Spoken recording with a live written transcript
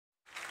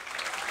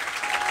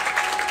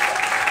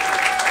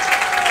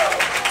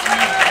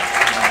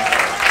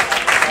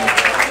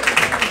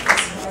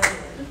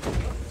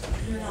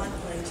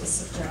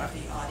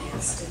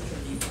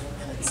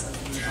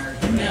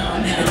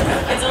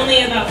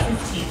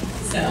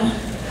So.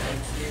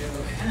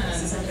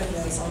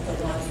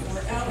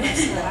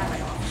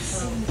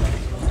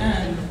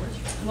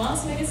 Well,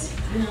 so I guess,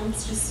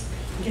 let's just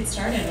get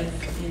started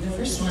with the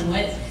first one.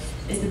 What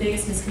is the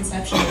biggest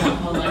misconception about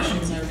how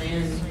elections are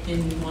ran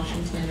in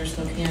Washington or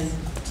Spokane,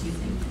 do you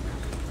think?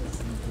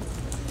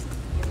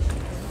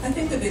 I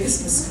think the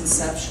biggest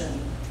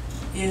misconception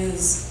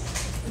is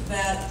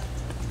that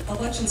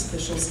elections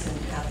officials can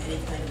have any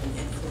kind of an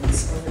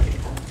influence over the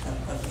outcome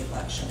of the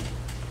election.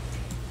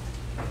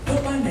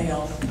 Vote by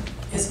mail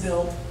is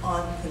built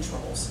on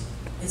controls.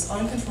 It's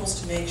on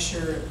controls to make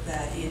sure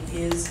that it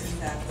is, in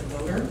fact, the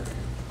voter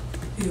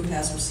who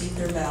has received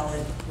their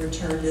ballot,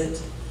 returned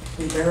it,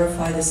 we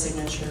verify the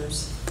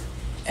signatures,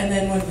 and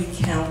then when we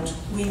count,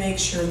 we make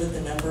sure that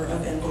the number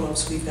of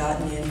envelopes we've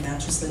gotten in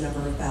matches the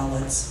number of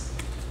ballots.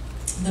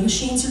 The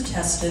machines are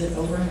tested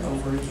over and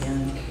over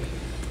again.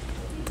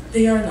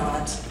 They are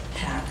not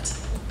hacked.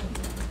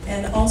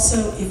 And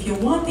also, if you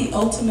want the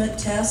ultimate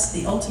test,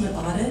 the ultimate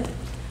audit,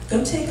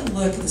 go take a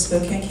look at the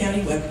Spokane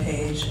County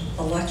webpage,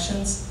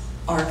 Elections,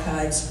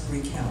 Archives,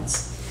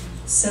 Recounts.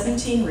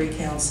 17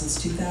 recounts since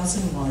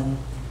 2001,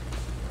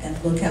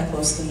 and look how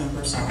close the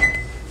numbers are.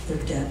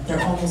 They're dead.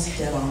 They're almost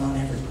dead on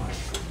everyone.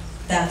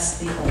 That's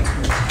the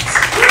ultimate test.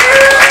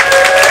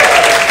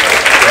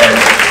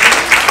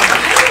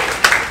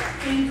 I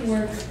think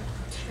we're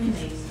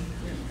timing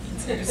your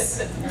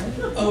answers.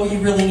 Oh, you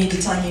really need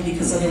to time me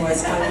because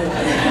otherwise I will.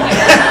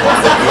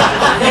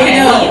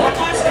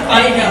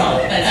 I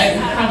know, but I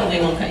probably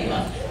won't cut you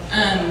off.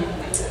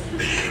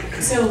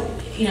 So,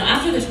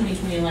 after the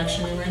 2020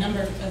 election, there were a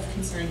number of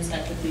concerns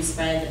that quickly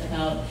spread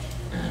about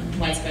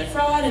widespread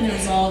fraud in the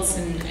results,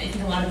 and I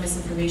think a lot of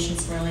misinformation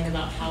swirling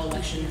about how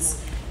elections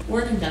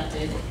were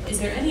conducted. Is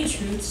there any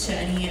truth to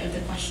any of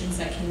the questions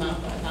that came up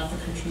about the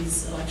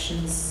country's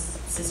elections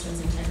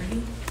system's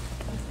integrity?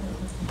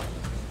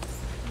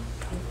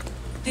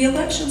 The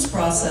elections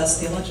process,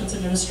 the elections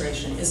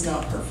administration is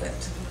not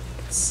perfect.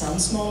 Some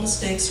small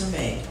mistakes are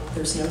made.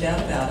 There's no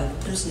doubt about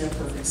it. There's no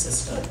perfect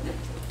system.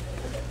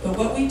 But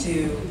what we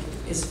do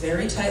is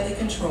very tightly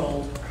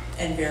controlled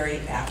and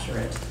very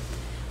accurate.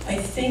 I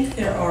think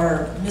there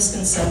are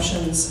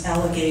misconceptions,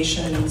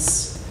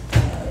 allegations,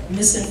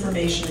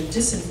 misinformation and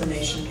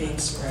disinformation being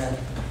spread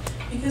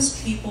because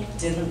people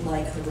didn't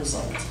like the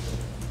result.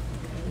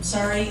 I'm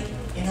sorry,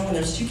 when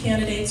there's two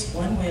candidates,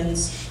 one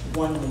wins,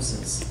 one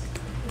loses.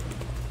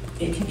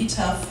 It can be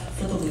tough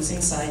for the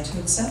losing side to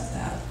accept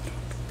that.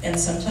 And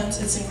sometimes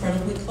it's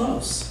incredibly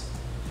close.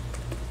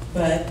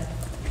 But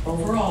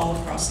overall,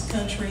 across the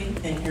country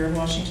and here in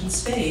Washington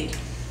State,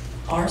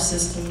 our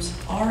systems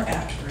are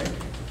accurate.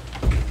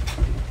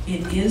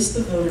 It is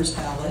the voter's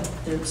ballot.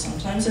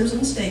 Sometimes there's a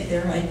mistake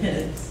there, I admit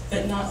it,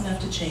 but not enough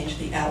to change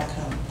the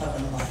outcome of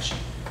an election.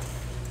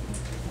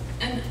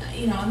 And,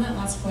 on that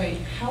last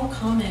point, how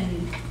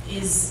common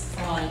is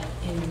fraud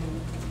in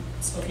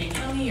Spokane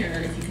County, or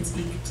if you can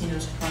speak to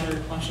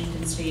broader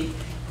Washington State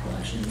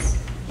elections?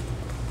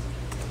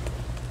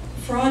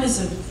 Fraud is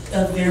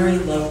a very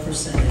low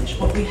percentage.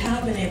 What we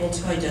have been able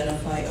to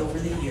identify over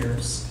the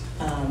years,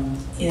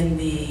 in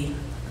the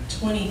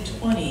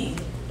 2020,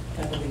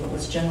 I believe it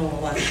was general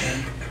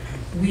election,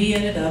 we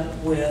ended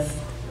up with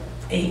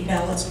 8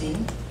 ballots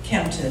being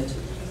counted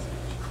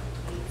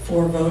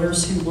for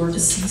voters who were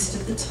deceased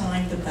at the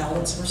time the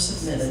ballots were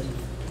submitted.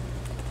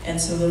 And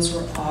so those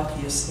were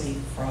obviously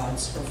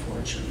frauds or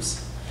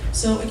forgeries.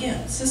 So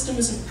again, system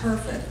isn't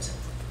perfect.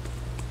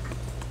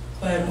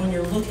 But when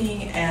you're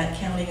looking at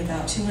counting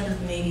about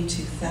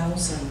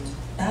 282,000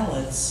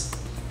 ballots,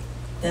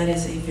 that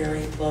is a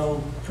very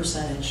low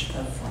percentage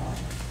of fraud.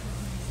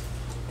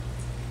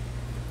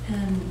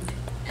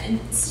 And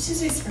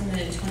statistics from the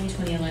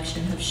 2020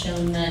 election have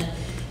shown that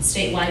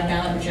statewide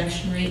ballot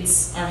rejection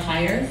rates are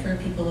higher for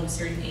people of a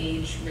certain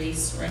age,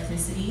 race, or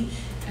ethnicity.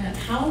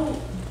 How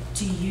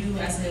do you,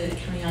 as a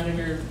county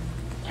auditor,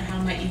 or how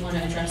might you want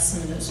to address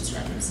some of those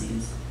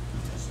discrepancies?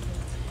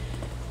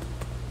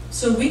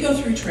 So we go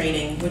through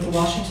training with the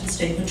Washington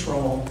State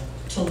Patrol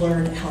to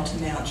learn how to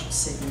match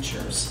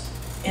signatures.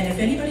 And if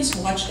anybody's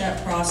watched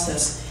that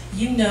process,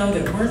 you know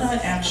that we're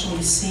not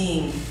actually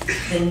seeing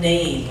the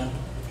name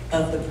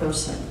of the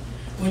person.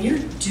 When you're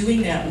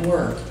doing that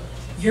work,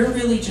 you're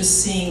really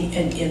just seeing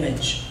an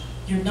image.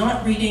 You're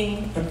not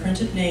reading a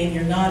printed name,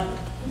 you're not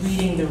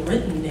reading the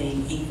written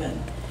name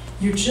even.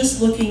 You're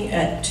just looking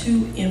at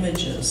 2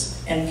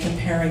 images and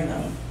comparing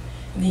them.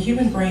 And the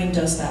human brain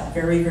does that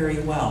very, very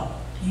well.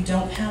 You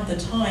don't have the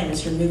time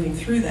as you're moving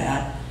through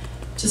that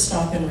to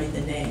stop and read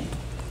the name.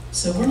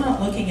 So we're not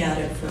looking at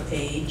it for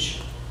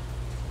age,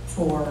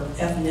 for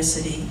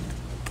ethnicity.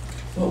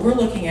 What we're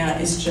looking at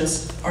is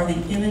just, are the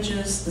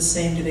images the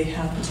same? Do they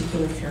have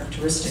particular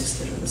characteristics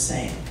that are the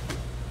same?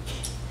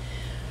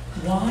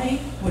 Why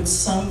would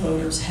some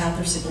voters have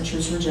their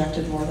signatures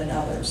rejected more than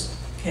others?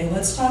 Okay,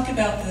 let's talk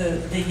about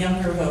the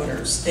younger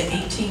voters, the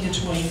 18 to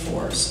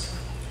 24s.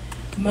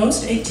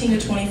 Most 18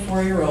 to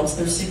 24-year-olds,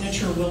 their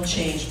signature will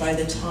change by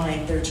the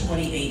time they're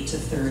 28 to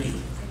 30.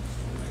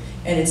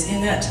 And it's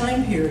in that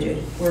time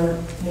period where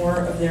more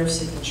of their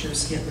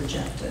signatures get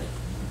rejected.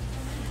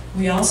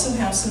 We also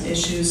have some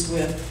issues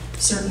with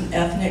certain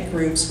ethnic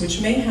groups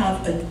which may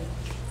have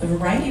a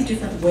variety of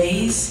different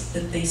ways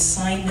that they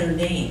sign their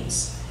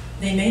names.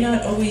 They may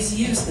not always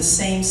use the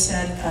same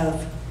set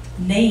of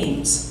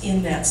names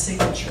in that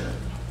signature.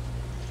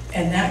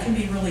 And that can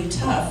be really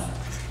tough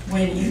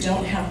when you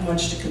don't have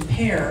much to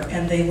compare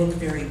and they look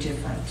very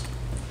different.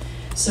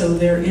 So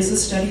there is a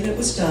study that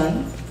was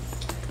done.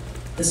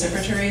 The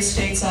Secretary of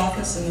State's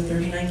office and the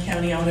 39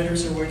 county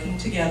auditors are working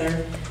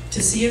together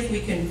to see if we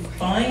can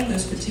find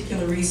those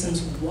particular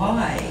reasons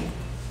why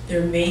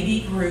there may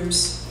be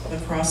groups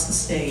across the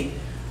state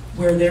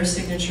where their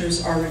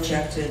signatures are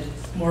rejected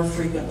more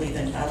frequently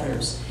than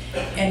others.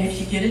 And if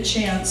you get a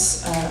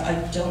chance,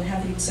 I don't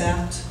have the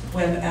exact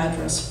web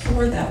address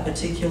for that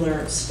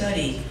particular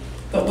study,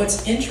 but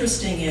what's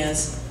interesting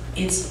is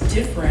it's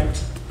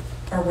different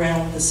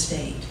around the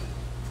state.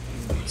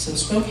 So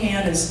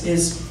Spokane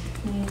is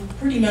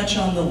pretty much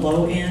on the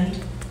low end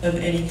of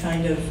any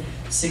kind of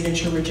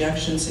signature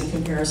rejections in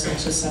comparison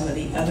to some of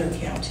the other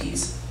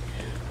counties.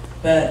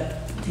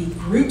 But the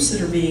groups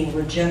that are being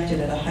rejected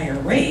at a higher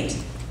rate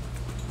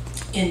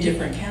in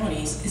different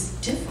counties is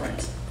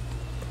different.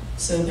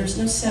 So there's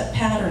no set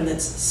pattern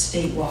that's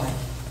statewide.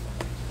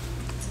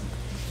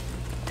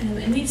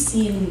 And we've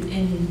seen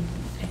in,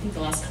 I think,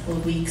 the last couple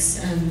of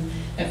weeks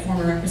that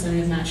former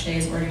Representative Matt Shea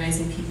is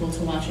organizing people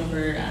to watch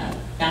over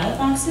ballot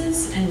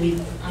boxes. And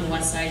on the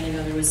west side, you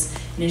know, there was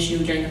an issue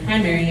during the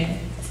primary, I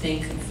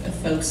think, of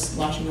folks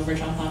watching over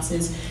drop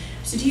boxes.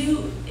 So do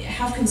you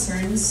have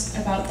concerns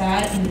about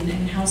that,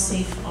 and how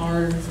safe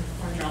are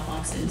drop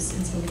boxes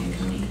in Spokane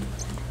County?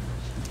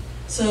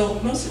 So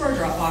most of our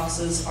drop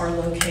boxes are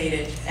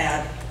located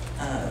at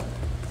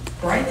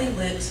brightly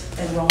lit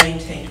and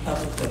well-maintained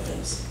public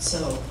buildings.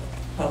 So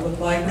public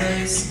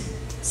libraries,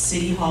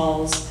 city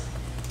halls,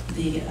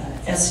 the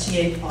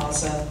STA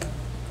Plaza,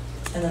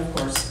 and then of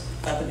course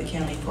up at the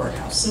county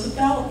courthouse. So the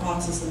ballot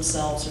boxes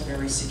themselves are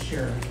very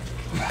secure.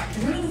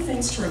 And one of the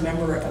things to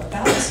remember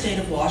about the state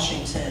of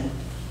Washington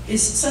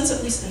is, since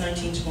at least the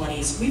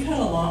 1920s, we've had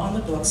a law on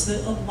the books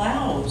that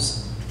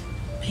allows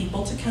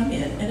people to come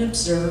in and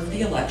observe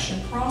the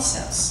election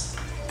process.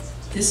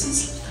 This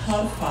is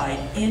codified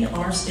in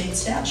our state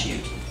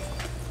statute.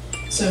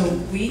 So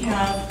we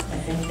have, I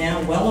think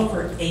now, well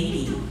over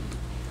 80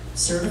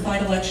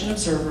 certified election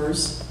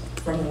observers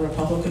from the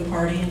Republican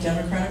Party and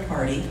Democratic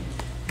Party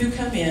who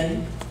come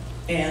in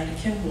and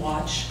can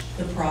watch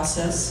the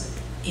process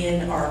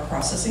in our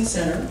processing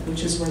center,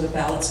 which is where the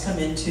ballots come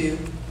into,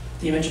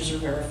 the images are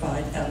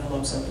verified,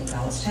 envelopes open,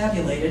 ballots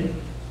tabulated,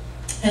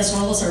 as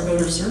well as our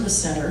voter service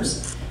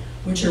centers,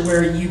 which are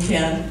where you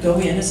can go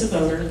in as a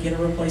voter, get a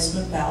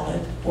replacement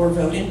ballot, or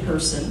vote in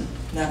person.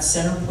 And that's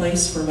center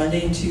place for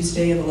Monday and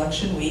Tuesday of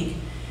election week.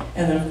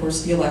 And then, of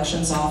course, the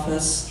elections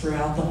office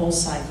throughout the whole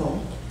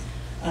cycle.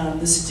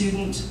 The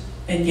student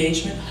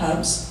engagement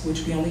hubs,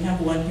 which we only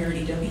have one here at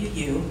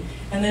EWU.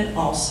 And then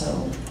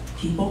also,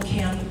 people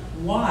can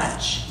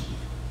watch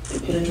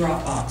the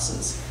drop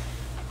boxes.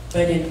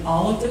 But in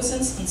all of those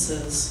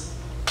instances,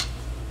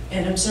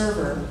 an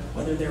observer,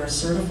 whether they're a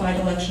certified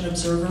election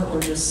observer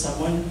or just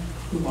someone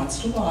who wants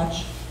to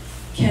watch,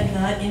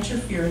 cannot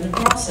interfere in the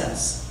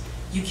process.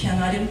 You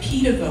cannot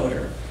impede a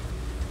voter.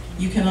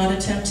 You cannot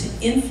attempt to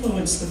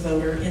influence the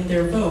voter in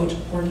their vote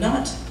or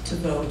not to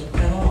vote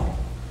at all.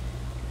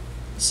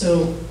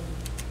 So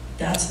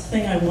that's the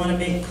thing I want to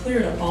make clear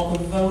to all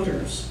the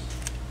voters.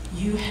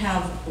 You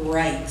have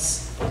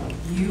rights.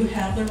 You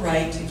have the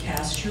right to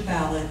cast your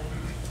ballot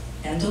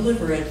and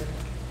deliver it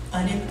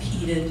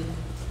unimpeded.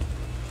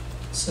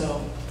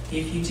 So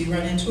if you do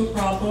run into a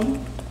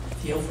problem,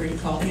 feel free to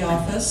call the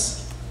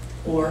office,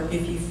 or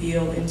if you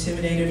feel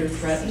intimidated or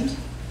threatened,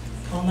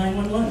 call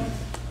 911.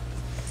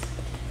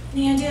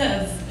 The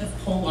idea of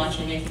poll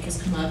watching, I think,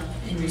 has come up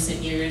in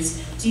recent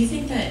years. Do you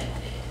think that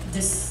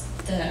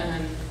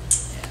the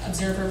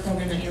observer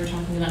program that you were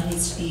talking about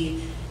needs to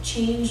be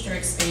changed or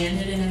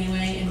expanded in any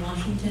way in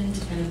Washington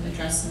to kind of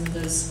address some of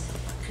those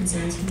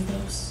concerns from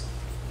folks?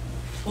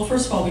 Well,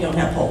 first of all, we don't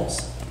have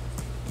polls.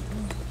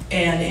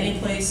 And any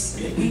place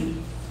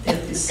that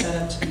is set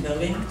up to be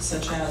voting,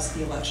 such as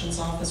the elections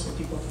office where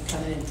people can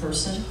come in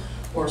person,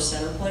 or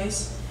center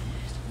place,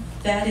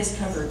 that is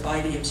covered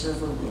by the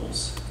observer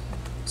rules.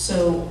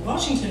 So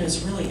Washington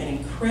is really an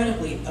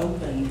incredibly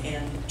open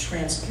and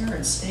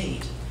transparent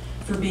state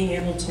for being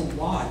able to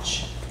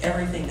watch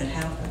everything that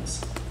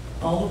happens,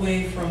 all the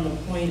way from the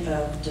point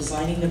of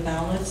designing the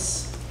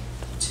ballots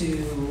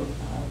to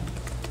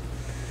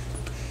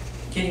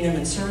getting them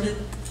inserted,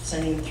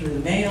 sending them through the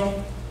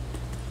mail,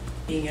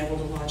 being able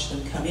to watch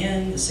them come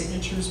in, the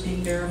signatures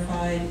being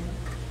verified,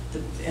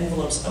 the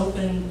envelopes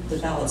open, the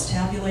ballots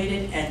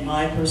tabulated, and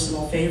my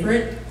personal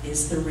favorite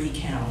is the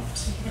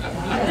recount.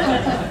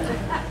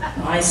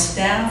 My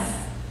staff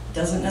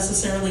doesn't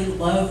necessarily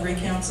love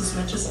recounts as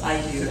much as I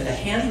do, but a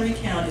hand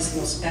recount is the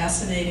most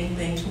fascinating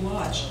thing to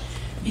watch.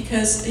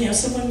 Because, you know,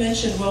 someone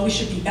mentioned, well, we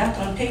should be back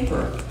on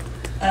paper.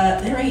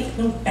 There ain't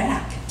no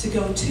back to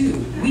go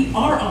to. We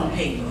are on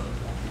paper.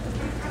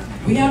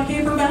 We have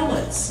paper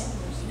ballots.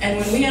 And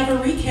when we have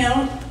a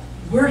recount,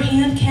 we're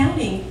hand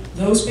counting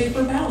those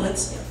paper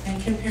ballots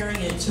and comparing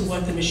it to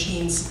what the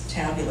machines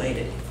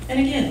tabulated. And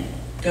again,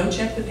 go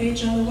check the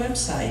page on the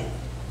website.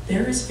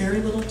 There is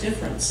very little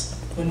difference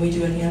when we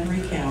do a hand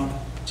recount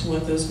to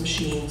what those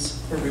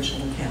machines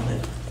originally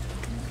counted.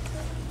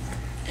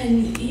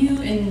 And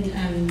you,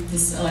 in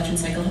this election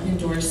cycle, have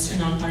endorsed a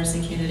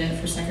nonpartisan candidate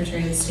for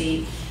Secretary of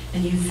State,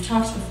 and you've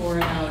talked before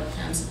about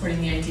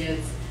supporting the idea of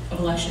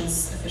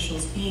elections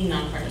officials being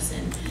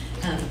nonpartisan,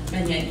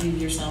 and yet you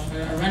yourself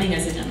are running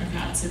as a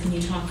Democrat. So can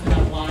you talk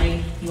about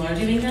why you are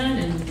doing that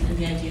and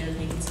the idea of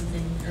making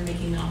something, or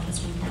making the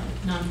office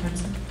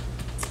nonpartisan?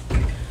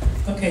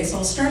 Okay, so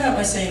I'll start out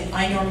by saying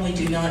I normally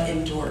do not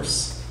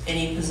endorse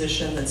any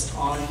position that's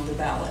on the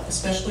ballot,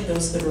 especially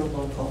those that are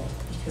local,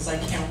 because I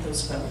count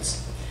those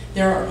votes.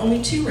 There are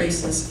only two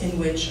races in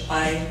which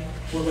I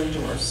will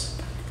endorse,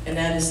 and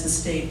that is the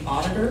state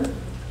auditor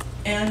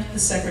and the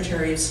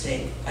Secretary of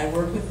State. I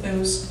work with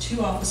those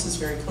two offices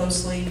very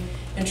closely,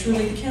 and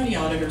truly the county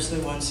auditors are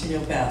the ones who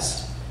know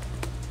best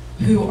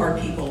who are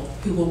people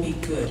who will be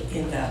good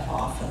in that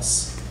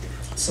office.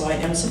 So I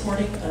am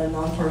supporting a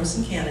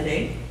nonpartisan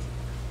candidate,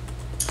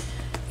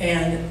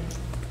 and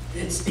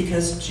it's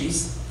because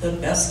she's the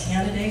best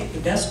candidate, the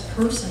best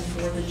person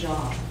for the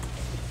job.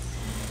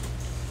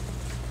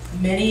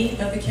 Many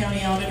of the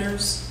county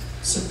auditors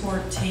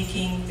support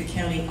taking the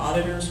county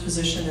auditor's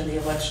position and the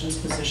elections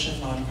position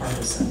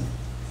nonpartisan.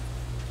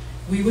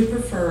 We would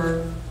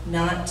prefer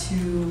not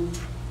to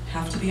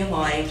have to be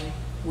aligned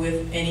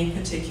with any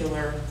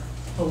particular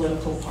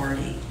political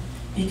party,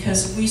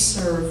 because we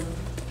serve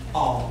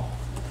all,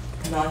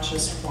 not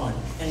just one,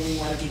 and we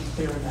want to be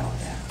clear about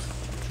that.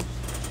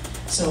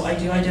 So I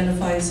do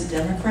identify as a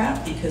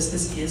Democrat because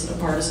this is a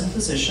partisan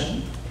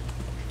position,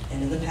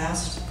 and in the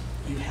past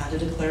you had to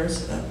declare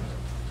as a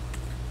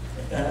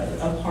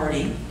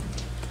party.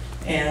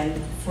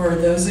 And for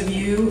those of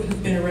you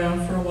who've been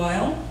around for a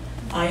while,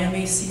 I am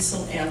a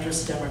Cecil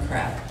Andrus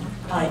Democrat.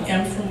 I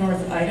am from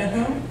North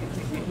Idaho,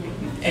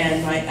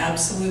 and my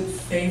absolute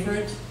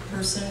favorite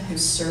person who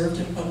served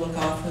in public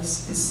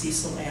office is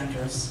Cecil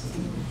Andrus,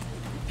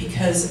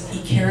 because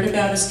he cared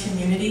about his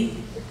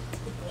community,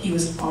 he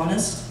was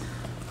honest,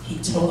 he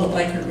told it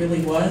like it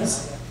really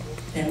was,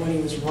 and when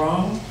he was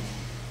wrong,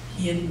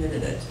 he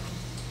admitted it.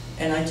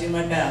 And I do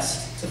my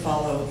best to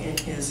follow in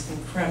his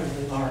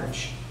incredibly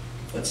large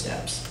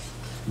footsteps.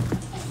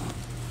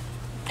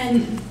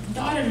 And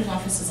the auditor's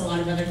office does a lot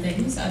of other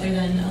things other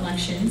than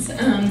elections.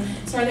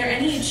 So are there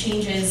any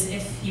changes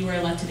if you were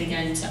elected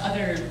again to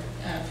other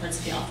parts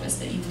of the office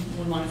that you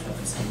would want to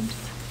focus on?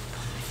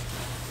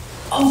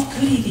 Oh,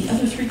 goody, the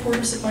other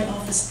 3/4 of my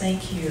office,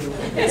 thank you.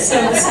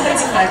 So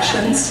besides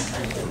elections,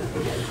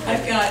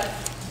 I've got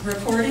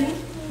reporting,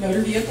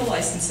 motor vehicle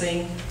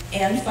licensing,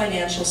 and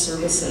financial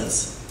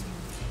services.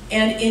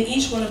 And in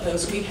each one of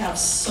those, we have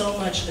so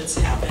much that's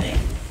happening.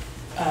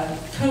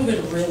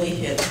 COVID really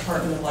hit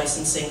Department of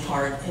Licensing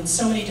hard in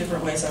so many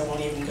different ways I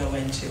won't even go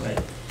into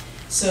it.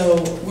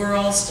 So we're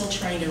all still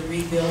trying to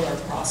rebuild our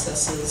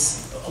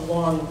processes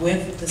along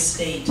with the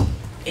state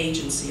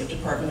agency of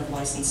Department of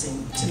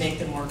Licensing to make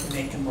them work and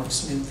make them work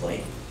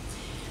smoothly.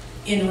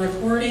 In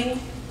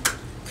reporting,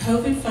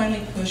 COVID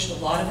finally pushed a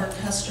lot of our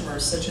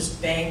customers, such as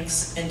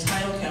banks and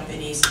title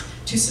companies,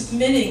 to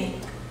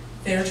submitting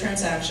their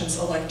transactions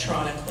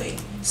electronically.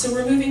 So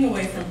we're moving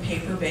away from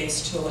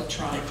paper-based to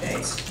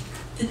electronic-based.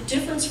 The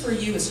difference for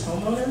you as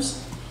homeowners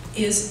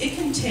is it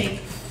can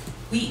take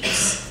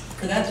weeks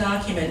for that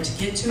document to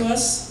get to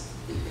us,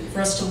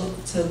 for us to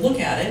look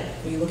at it.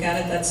 We look at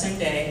it that same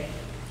day,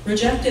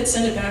 reject it,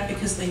 send it back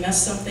because they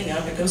messed something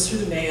up, it goes through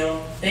the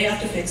mail, they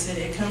have to fix it,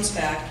 it comes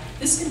back.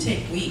 This can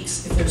take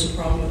weeks if there's a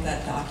problem with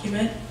that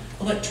document.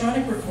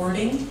 Electronic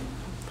recording,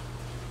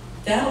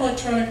 that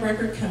electronic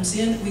record comes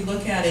in, we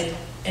look at it,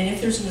 and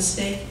if there's a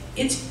mistake,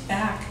 it's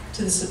back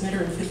to the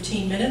submitter in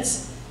 15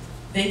 minutes.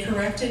 They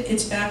correct it,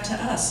 it's back to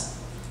us.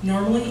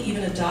 Normally,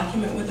 even a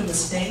document with a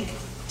mistake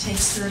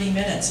takes 30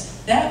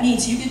 minutes. That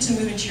means you get to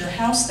move into your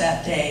house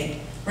that day,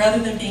 rather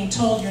than being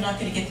told you're not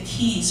going to get the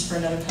keys for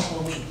another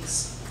couple of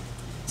weeks.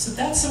 So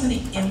that's some of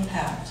the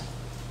impact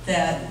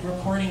that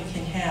reporting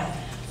can have.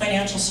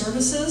 Financial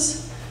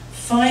services,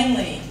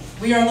 finally,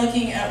 we are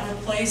looking at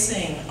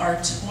replacing our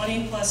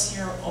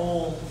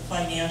 20-plus-year-old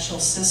financial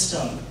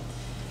system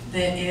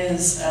that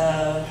is,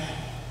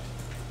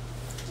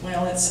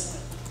 well, it's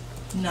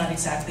not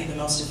exactly the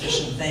most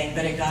efficient thing,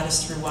 but it got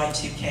us through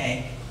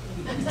Y2K.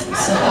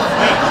 So,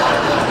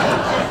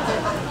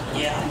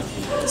 yeah.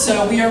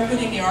 So we are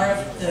putting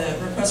the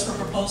request for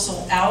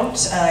proposal out.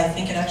 I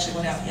think it actually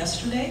went out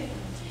yesterday.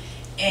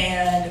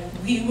 And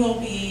we will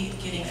be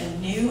getting a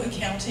new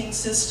accounting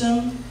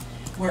system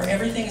where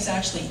everything is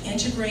actually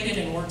integrated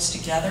and works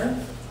together.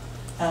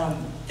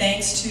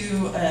 Thanks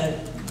to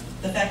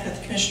the fact that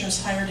the commissioners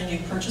hired a new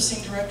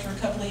purchasing director a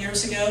couple of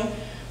years ago,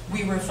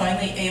 we were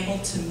finally able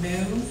to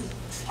move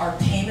our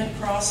payment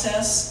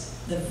process,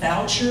 the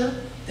voucher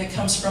that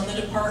comes from the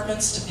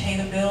departments to pay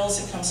the bills.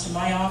 It comes to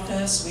my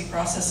office, we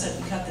process it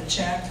and cut the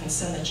check and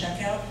send the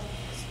check out.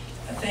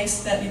 Thanks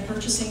to that new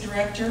purchasing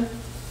director.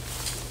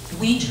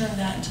 We turned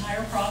that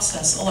entire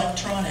process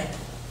electronic.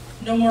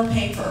 No more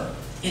paper.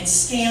 It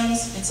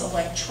scans, it's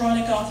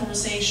electronic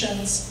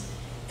authorizations,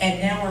 and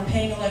now we're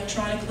paying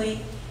electronically,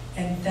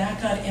 and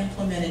that got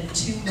implemented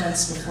 2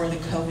 months before the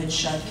COVID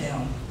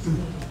shutdown.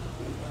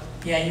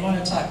 Yeah, you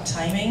want to talk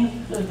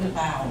timing?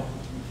 Wow.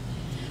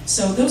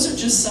 So those are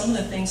just some of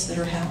the things that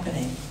are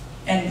happening.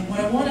 And what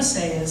I want to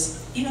say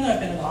is, even though I've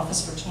been in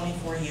office for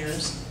 24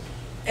 years,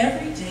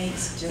 every day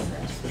is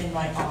different in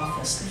my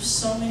office. There's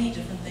so many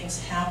different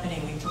things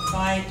happening. We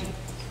provide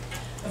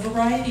a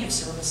variety of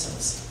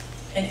services.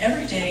 And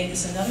every day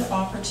is another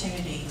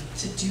opportunity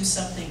to do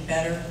something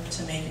better,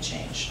 to make a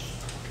change.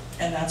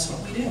 And that's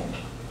what we do.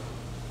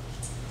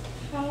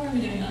 How are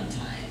we doing on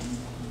time?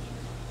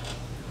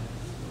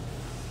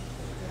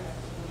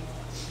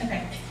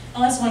 Okay,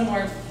 I'll ask one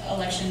more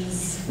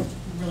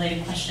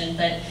elections-related question,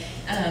 but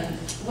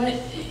what,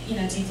 do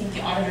you think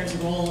the auditor's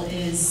role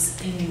is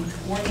in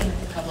working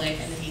with the public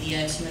and the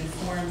media to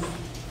inform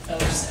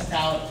folks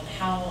about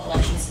how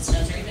election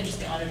systems, or even just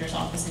the auditor's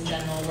office in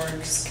general,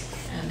 works,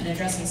 and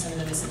addressing some of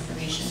the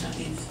misinformation that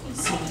we've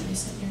seen in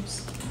recent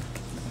years?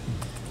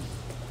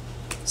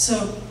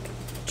 So,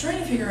 trying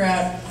to figure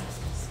out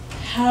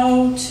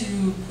how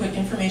to put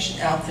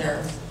information out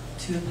there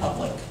to the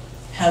public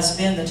has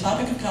been the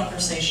topic of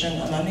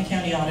conversation among the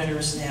county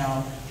auditors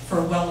now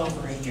for well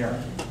over a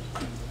year.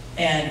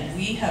 And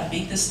we have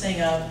beat this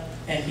thing up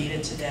and beat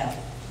it to death.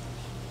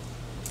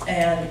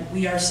 And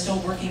we are still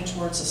working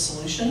towards a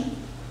solution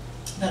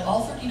that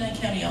all 39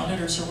 county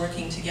auditors are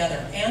working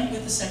together, and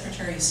with the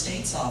Secretary of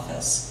State's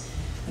office.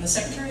 And the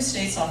Secretary of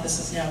State's office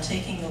is now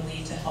taking the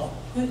lead to help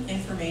put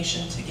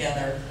information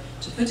together,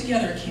 to put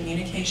together a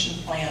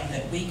communication plan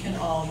that we can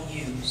all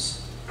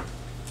use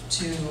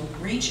to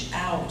reach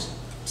out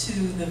to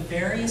the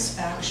various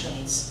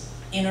factions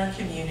in our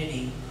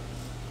community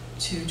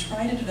to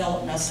try to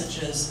develop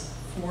messages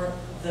for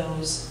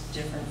those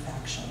different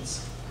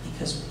factions.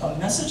 Because a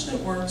message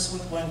that works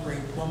with one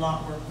group will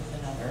not work with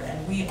another,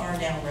 and we are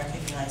now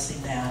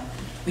recognizing that.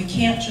 We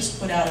can't just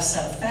put out a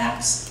set of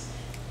facts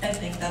and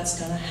think that's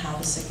going to have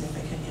a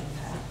significant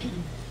impact.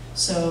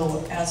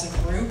 So as a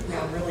group, we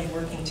are really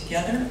working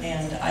together,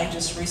 and I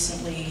just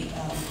recently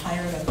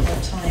hired a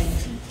part-time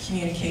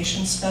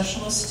communication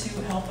specialist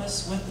to help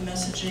us with the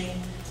messaging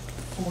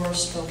for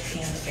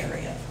Spokane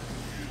area.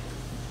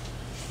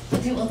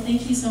 Okay, well,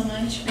 thank you so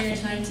much for your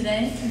time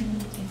today. And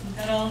I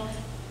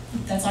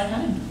think that's our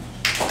time.